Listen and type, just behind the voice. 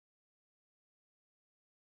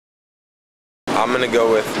I'm going to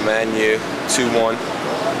go with Man U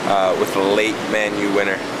 2-1 with a late Man U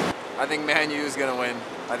winner. I think Man U is going to win.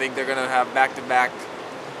 I think they're going to have back-to-back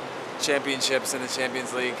championships in the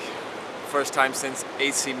Champions League. First time since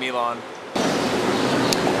AC Milan.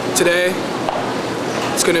 Today,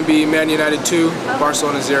 it's going to be Man United 2,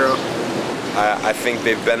 Barcelona 0. I think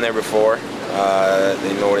they've been there before.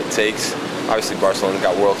 They know what it takes. Obviously, Barcelona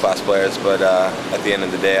got world-class players, but at the end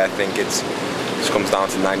of the day, I think it just comes down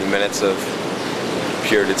to 90 minutes of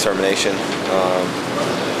pure determination,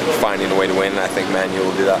 finding a way to win. I think Man U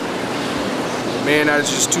will do that. Man United is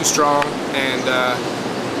just too strong, and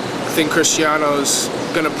I think Cristiano's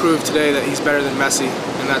going to prove today that he's better than Messi,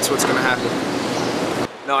 and that's what's going to happen.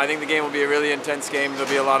 No, I think the game will be a really intense game. There'll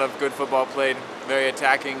be a lot of good football played, very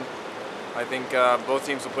attacking. I think both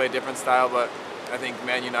teams will play a different style, but I think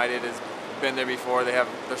Man United has been there before. They're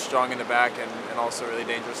strong in the back and also really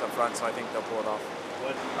dangerous up front, so I think they'll pull it off.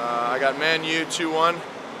 I got Man U 2-1,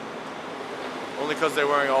 only because they're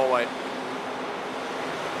wearing all white.